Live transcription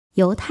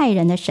犹太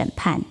人的审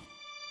判。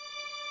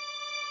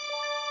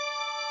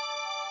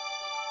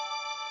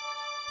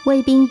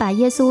卫兵把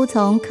耶稣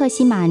从客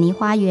西马尼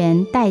花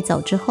园带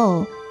走之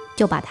后，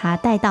就把他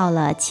带到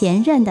了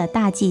前任的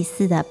大祭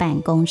司的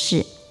办公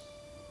室。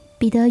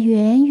彼得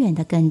远远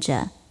地跟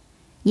着，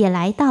也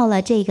来到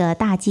了这个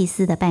大祭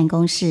司的办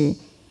公室，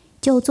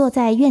就坐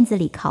在院子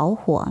里烤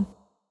火。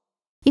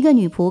一个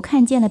女仆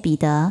看见了彼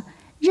得，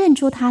认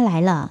出他来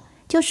了，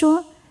就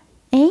说：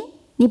诶，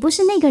你不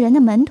是那个人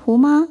的门徒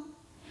吗？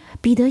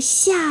彼得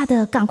吓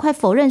得赶快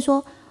否认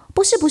说：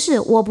不是，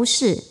我不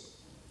是。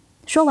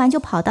说完就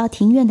跑到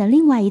庭院的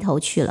另外一头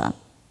去了。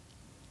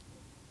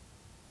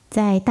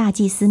在大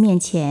祭司面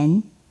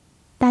前，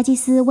大祭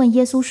司问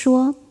耶稣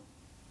说：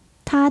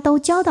他都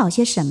教导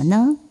些什么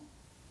呢？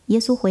耶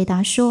稣回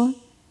答说：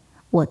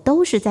我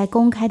都是在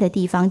公开的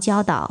地方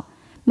教导，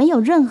没有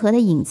任何的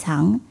隐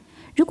藏。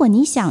如果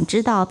你想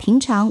知道平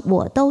常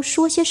我都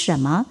说些什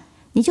么，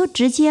你就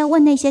直接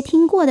问那些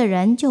听过的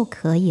人就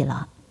可以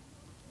了。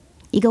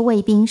一个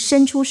卫兵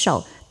伸出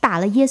手打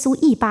了耶稣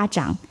一巴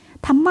掌，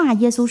他骂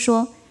耶稣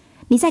说：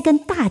你在跟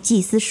大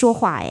祭司说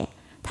话，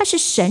他是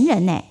神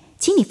人，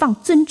请你放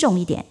尊重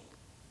一点。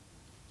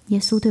耶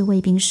稣对卫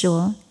兵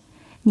说：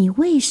你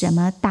为什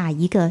么打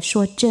一个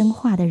说真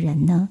话的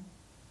人呢？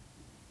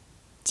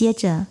接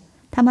着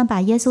他们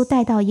把耶稣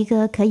带到一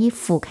个可以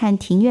俯瞰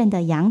庭院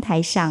的阳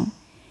台上，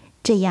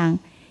这样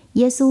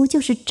耶稣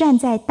就是站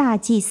在大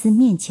祭司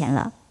面前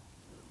了。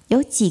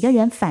有几个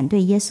人反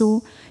对耶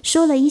稣，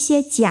说了一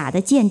些假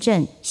的见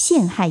证，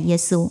陷害耶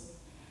稣。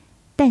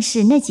但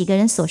是那几个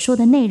人所说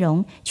的内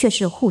容却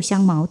是互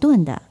相矛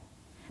盾的。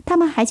他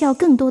们还叫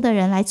更多的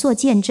人来做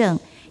见证，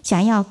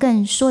想要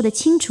更说得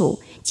清楚，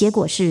结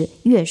果是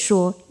越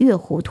说越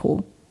糊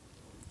涂。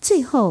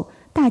最后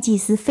大祭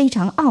司非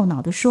常懊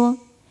恼地说：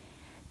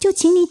就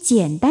请你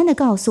简单地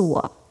告诉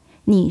我，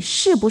你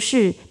是不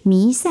是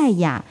弥赛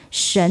亚，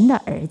神的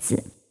儿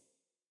子？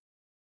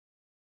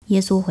耶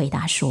稣回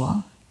答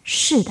说：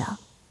是的，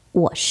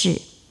我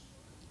是。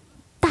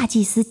大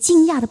祭司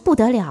惊讶得不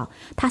得了，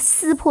他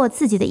撕破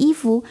自己的衣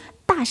服，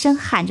大声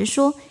喊着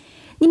说：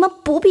你们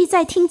不必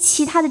再听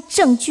其他的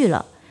证据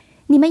了，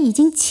你们已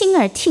经亲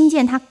耳听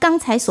见他刚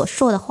才所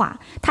说的话，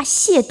他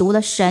亵渎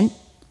了神。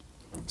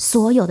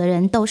所有的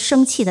人都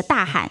生气地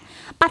大喊：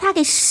把他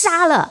给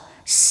杀了，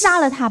杀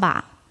了他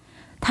吧！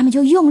他们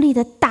就用力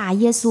地打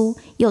耶稣，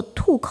又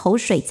吐口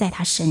水在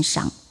他身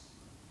上。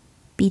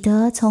彼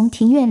得从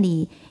庭院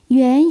里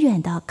远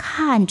远地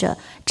看着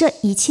这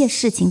一切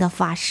事情的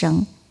发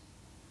生。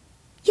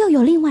又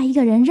有另外一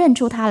个人认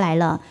出他来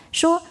了，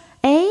说：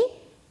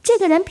这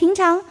个人平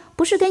常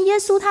不是跟耶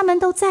稣他们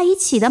都在一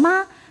起的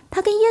吗？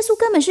他跟耶稣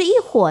根本是一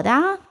伙的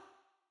啊！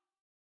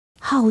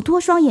好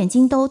多双眼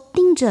睛都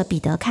盯着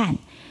彼得看，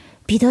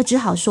彼得只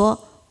好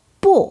说：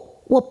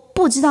不，我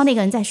不知道那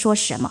个人在说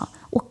什么，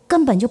我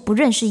根本就不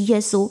认识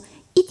耶稣，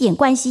一点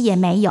关系也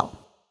没有。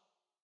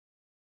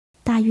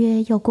大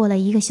约又过了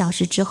1个小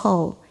时之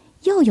后，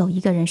又有一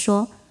个人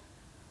说：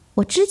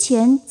我之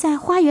前在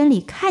花园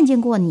里看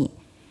见过你，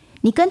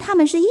你跟他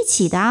们是一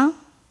起的啊。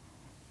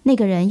那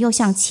个人又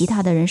向其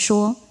他的人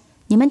说：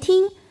你们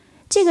听，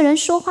这个人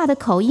说话的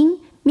口音，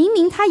明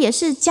明他也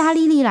是加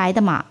利利来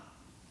的嘛。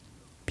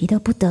彼得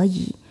不得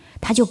已，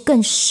他就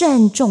更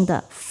慎重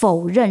地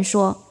否认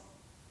说：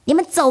你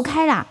们走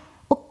开啦，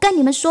我跟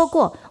你们说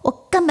过，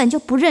我根本就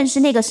不认识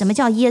那个什么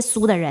叫耶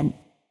稣的人。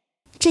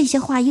这些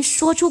话一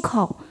说出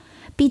口，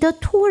彼得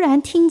突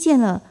然听见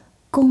了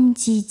公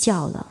鸡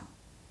叫了。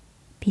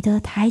彼得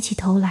抬起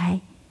头来，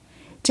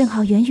正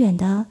好远远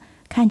地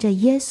看着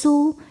耶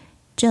稣，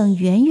正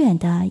远远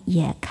地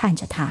也看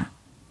着他。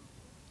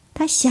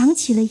他想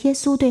起了耶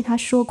稣对他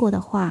说过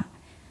的话：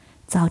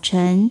早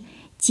晨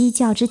鸡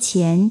叫之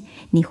前，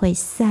你会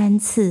3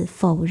次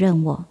否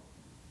认我。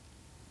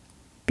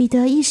彼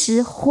得一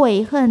时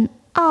悔恨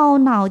懊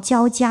恼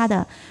交加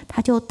的，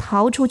他就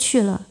逃出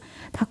去了。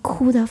他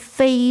哭得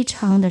非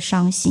常的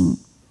伤心。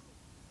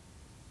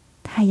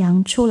太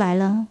阳出来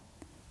了，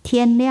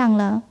天亮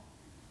了，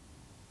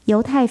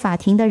犹太法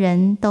庭的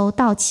人都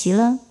到齐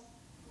了，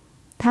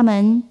他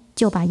们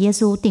就把耶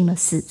稣定了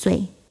死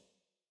罪。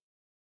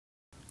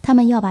他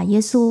们要把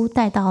耶稣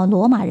带到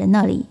罗马人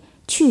那里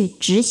去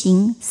执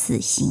行死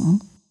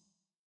刑。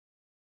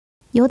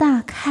犹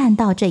大看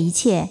到这一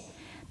切，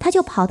他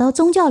就跑到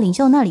宗教领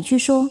袖那里去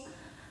说：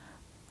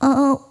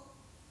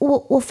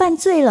我犯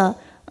罪了，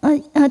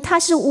他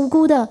是无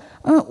辜的，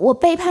我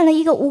背叛了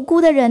一个无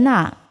辜的人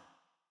啊。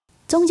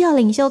宗教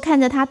领袖看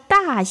着他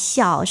大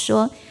笑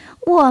说：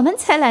我们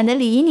才懒得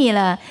理你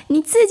了，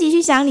你自己去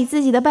想你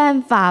自己的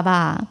办法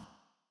吧。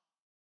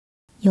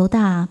犹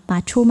大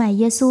把出卖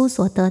耶稣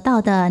所得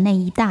到的那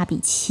一大笔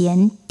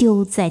钱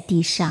丢在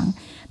地上，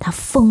他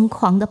疯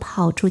狂地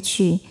跑出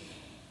去，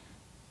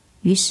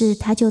于是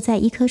他就在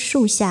一棵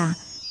树下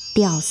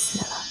吊死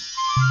了。